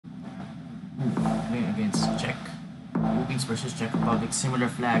Playing against Czech. Philippines versus Czech Republic. Similar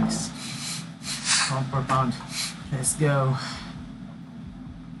flags. Pound per pound. Let's go.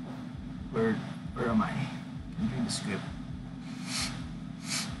 Where am I? Can you read the script?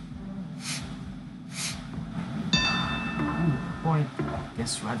 Point.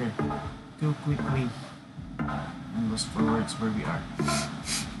 Guess rather too quickly. And lost for words where we are.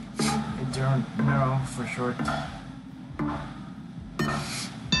 Narrow for short.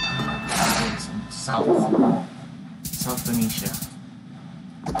 South Tunisia.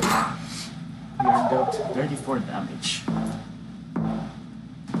 We are dealt 34 damage.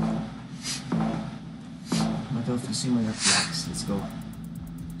 But also similar flags. Let's go.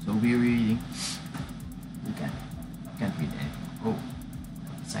 So we're reading. We can't read anything. Oh,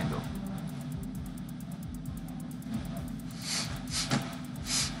 sign go.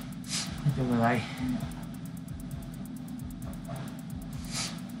 Ito malay.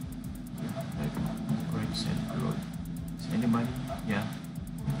 Correct side of the road. Is anybody? Yeah.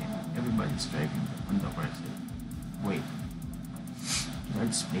 Everybody's driving on the right side. Wait.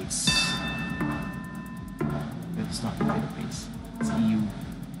 Large plates. But it's not the Philippines. It's EU.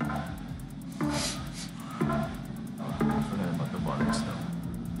 Oh, I forgot about the borders though.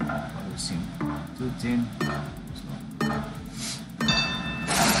 Other sim. 210.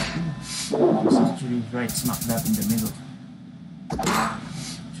 It's actually right smack dab in the middle.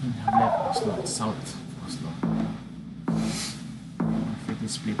 Shouldn't have left Oslo, south Oslo. Perfectly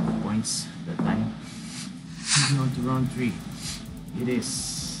split points that time. Moving on to round 3. It is.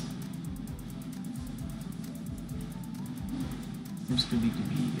 Seems to be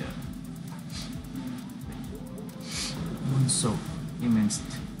one so immense.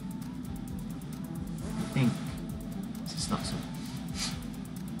 I think this is not so.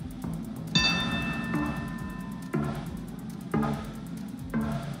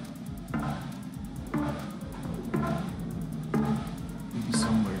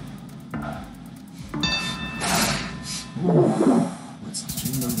 What's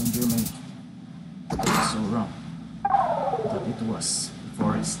northern Germany? So wrong. But it was the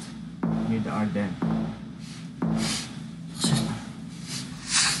forest near the Ardennes.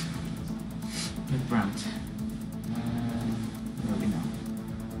 Get rammed. Where are we now?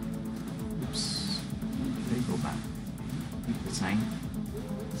 Oops. Let me go back. Read the sign.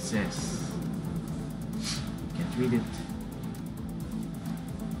 It says. Can't read it.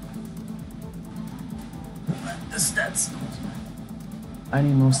 That's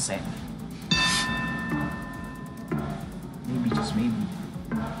animal scent. Maybe, just maybe.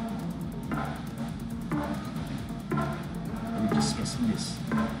 We're just guessing this.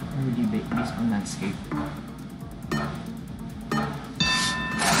 Really based on landscape.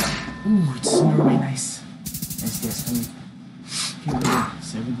 Ooh, it's Norway, nice. Yes.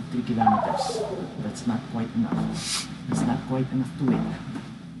 73 kilometers. That's not quite enough. That's not quite enough to win.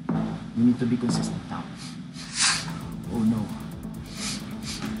 We need to be consistent now. Oh no.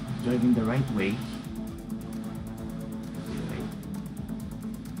 Driving the right way. Right.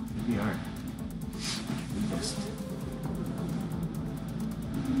 We are. We just.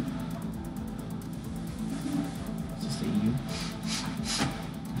 Is this the EU?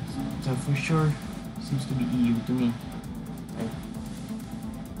 So for sure, seems to be EU to me. Right?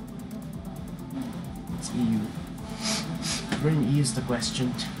 It's EU. Where in EU is the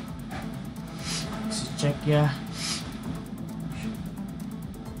question? This is Czechia.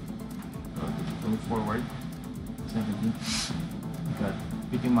 Forward 17. We got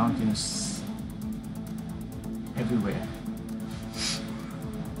pretty mountainous everywhere.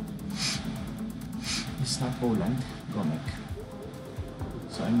 It's not Poland, Gomek.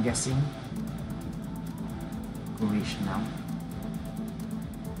 So I'm guessing Croatia now.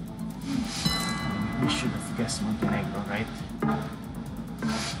 We should have guessed Montenegro, right?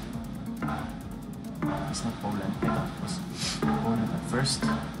 It's not Poland. I thought it was Poland at first.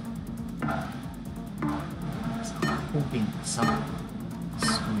 Hoping some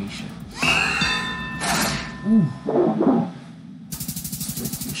Croatia. Ooh.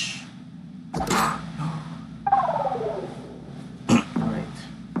 Turkish. Alright.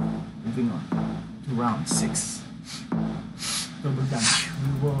 Moving on to round 6. Double dash. We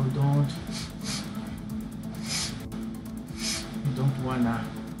don't wanna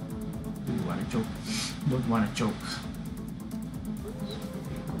choke. Don't wanna choke.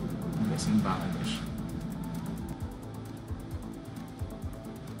 I'm guessing Bangladesh.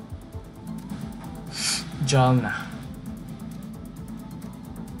 Jalna.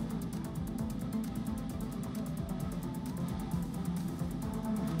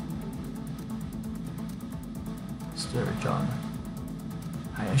 Jalna.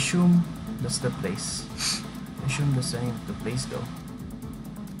 I assume That's the place. I assume that's the name of the place though.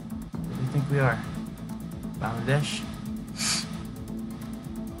 Where do you think we are? Bangladesh?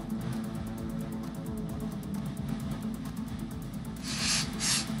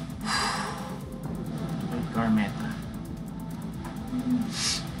 Garmenta.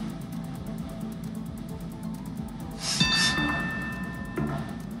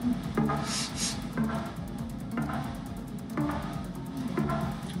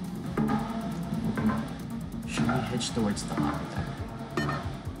 Should we hedge towards the capital?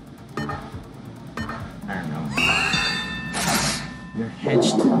 I don't know. We're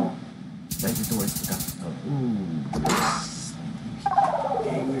hedged slightly towards the capital. Ooh, yes.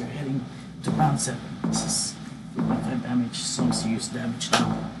 Okay, we're heading to round 7. This is 2.5 damage, some serious damage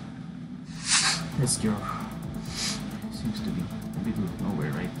now. Let's go. Seems to be a bit of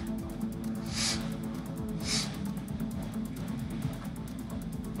nowhere, right?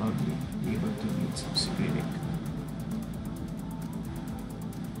 Probably be able to meet some security.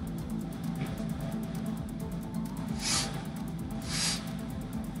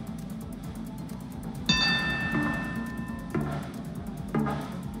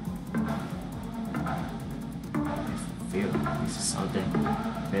 This is southern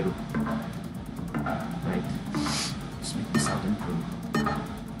Peru, right? This might be southern Peru,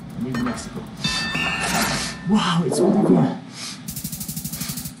 maybe Mexico. Wow, it's Bolivia.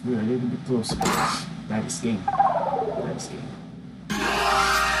 We're a little bit close. That is game. That is game.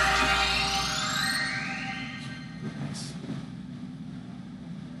 Nice.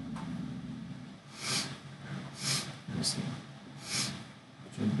 That is game.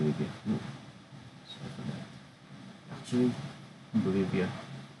 Actually, Bolivia. Ooh. Sorry for that. Actually, Bolivia.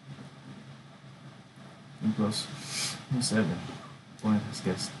 In close. 7. Point has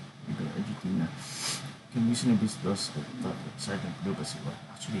guessed. Argentina. Can reasonably those that thought that Sergeant Peru was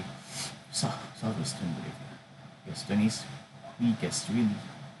actually southwestern Bolivia. Yes, Tunis, we guessed really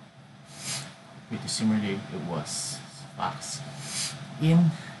pretty similarly. It was facts.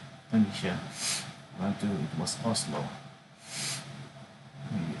 In Tunisia, round 2, it was Oslo.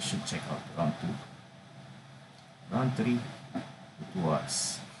 Maybe I should check out round 2. Round 3, it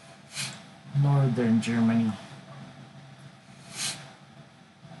was northern Germany.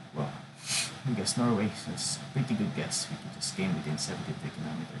 Well, I guess Norway, so it's a pretty good guess. We just came within 73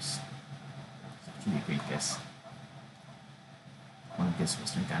 kilometers. It's actually a great guess. One guess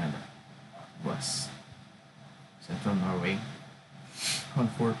Western Canada was Central Norway. On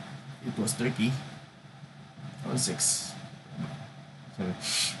 4, it was Turkey. On 6, so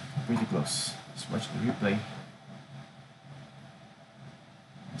pretty close. Let's watch the replay.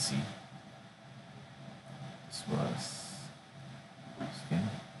 Let's see. This was again.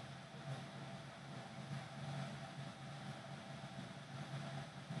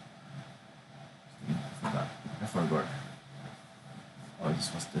 I forgot. Oh,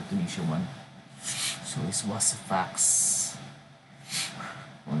 this was the Tunisia one. So this was facts.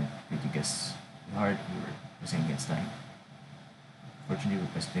 Only pretty guess. Hard, we were pressing against time. Fortunately, we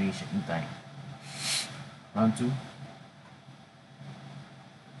pressed Tunisia in time. Round 2.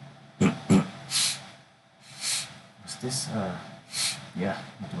 Was this? Yeah,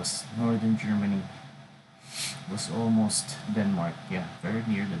 it was northern Germany. It was almost Denmark. Yeah, very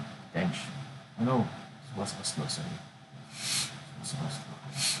near the Danish. Oh no, it was Oslo, sorry. It was Oslo.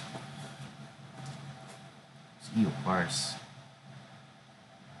 It's EU Pars.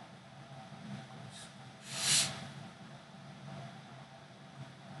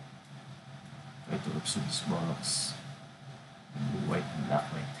 Try to observe these bollocks. Blue, white, and black,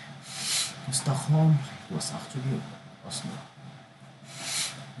 white. In Stockholm, it was actually Oslo.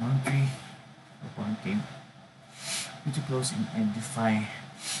 Round 3, opponent came pretty close in identifying.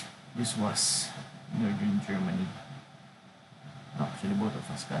 This was northern Germany. Actually, both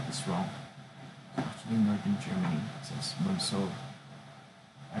of us got this wrong. It's actually northern Germany. It says Bonso,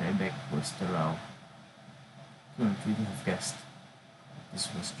 Arebek, Westerau. Couldn't really have guessed. This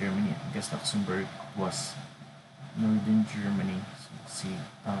was Germany. I guess Luxembourg was northern Germany. So let's see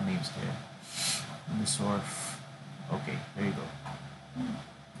town names there. And the Sorf. Okay, there you go.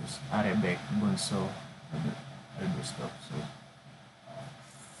 There's Arebek, Bonso, Ebersdorf. So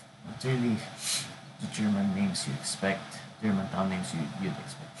not really the German names you expect, German town names you'd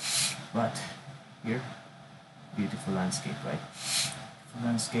expect. But here, beautiful landscape, right? Beautiful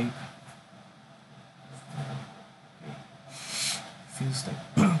landscape. Okay. Feels like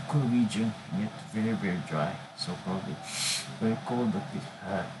cool region, yet very, very dry. So probably very cold, but with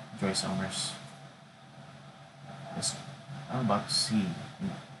dry summers. Yes, I'm about to see,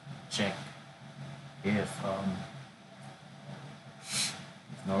 check if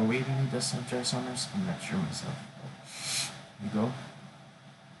Norway really does some dry summers. I'm not sure myself. Here we go.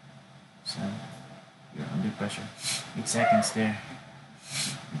 So you're under pressure. 8 seconds there.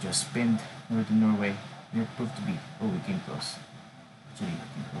 We just spinned Northern Norway. It proved to be. Oh, we came close. Actually, we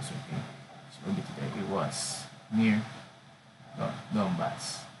came closer. Okay. So orbited there. It was near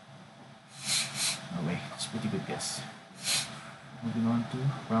Donbass. Norway. It's a pretty good guess. Moving on to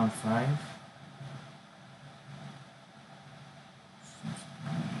round 5.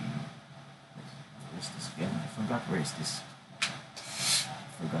 Where is this again? I forgot where is this. I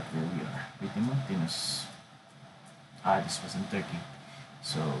forgot where we are. Pretty mountainous. This was in Turkey.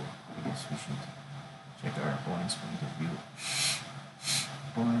 So I guess we should check our opponent's point of view.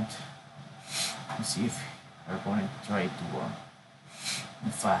 Opponent. Let's see if our opponent tried to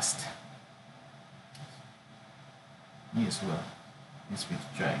move fast. Me as well. Yes, we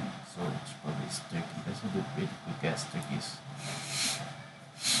try. So it's probably Turkey. That's a good guess. Turkey is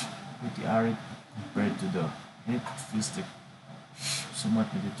pretty arid compared to the. It feels like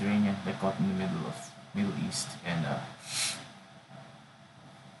somewhat Mediterranean, like caught in the middle of Middle East and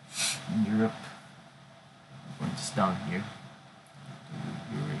in Europe. When it's down here,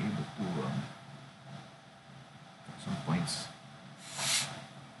 we were able to get some points.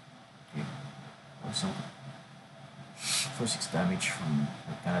 Okay, or some 4-6 damage from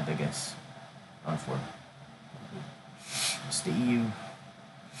Canada, I guess. Round 4. It's the EU.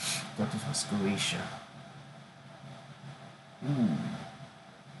 Thought it was Croatia. Ooh,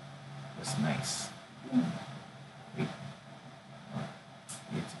 that's nice. Wait,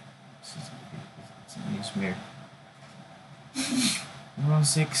 it's a new smear. Round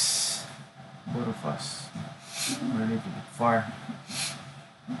 6, both of us were a little bit far.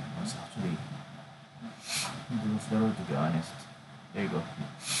 It was actually middle of the road, to be honest. There you go.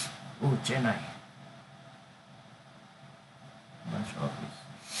 Oh, Chennai. Bunch of this.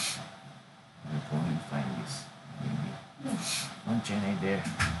 I'll probably find this. Maybe on Chennai there.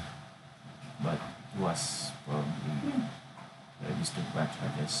 But it was probably registered batch,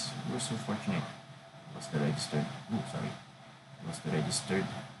 I guess. We were so fortunate. It was the registered. Oh, sorry. It was the registered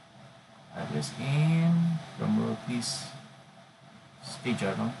address in. Drumroll, please. Stay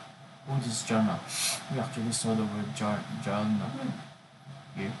Jarno. Oh, this is Jarno. We actually saw the word Jarno.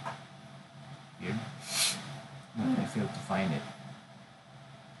 Here. Here. But I failed to find it.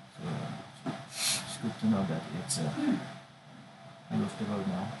 So it's good to know that it's middle of the road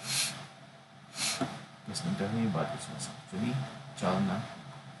now. Just interview, but it was actually Jalna.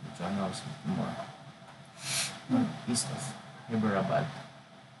 Jalna was more east of Hyderabad,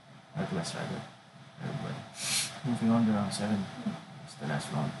 northwest rather. Hyderabad. Moving on to round 7. It's the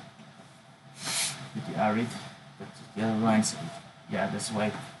last round. Pretty arid, but yellow lines. Yeah, that's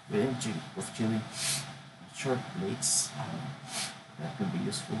why within of Chile, short blades that could be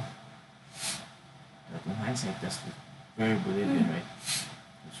useful. But in hindsight, that's very Bolivian, right?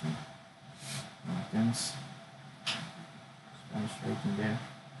 Mountains. Spanish right in there.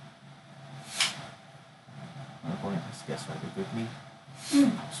 My opponent has guessed rather quickly.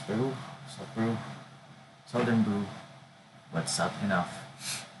 It's Peru, South Peru, Southern Peru, but south enough.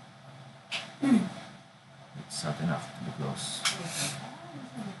 It's south enough to be close.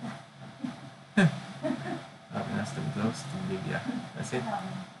 South enough to be close to Bolivia. That's it.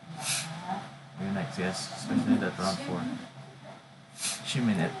 Very nice guess, especially that round 4.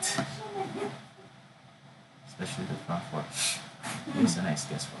 Shiminet. Especially the front 4. It's a nice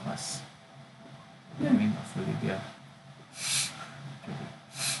guess from us. I mean, of Bolivia.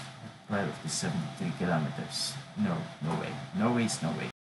 Right of the 73 kilometers. No way. No way is no way.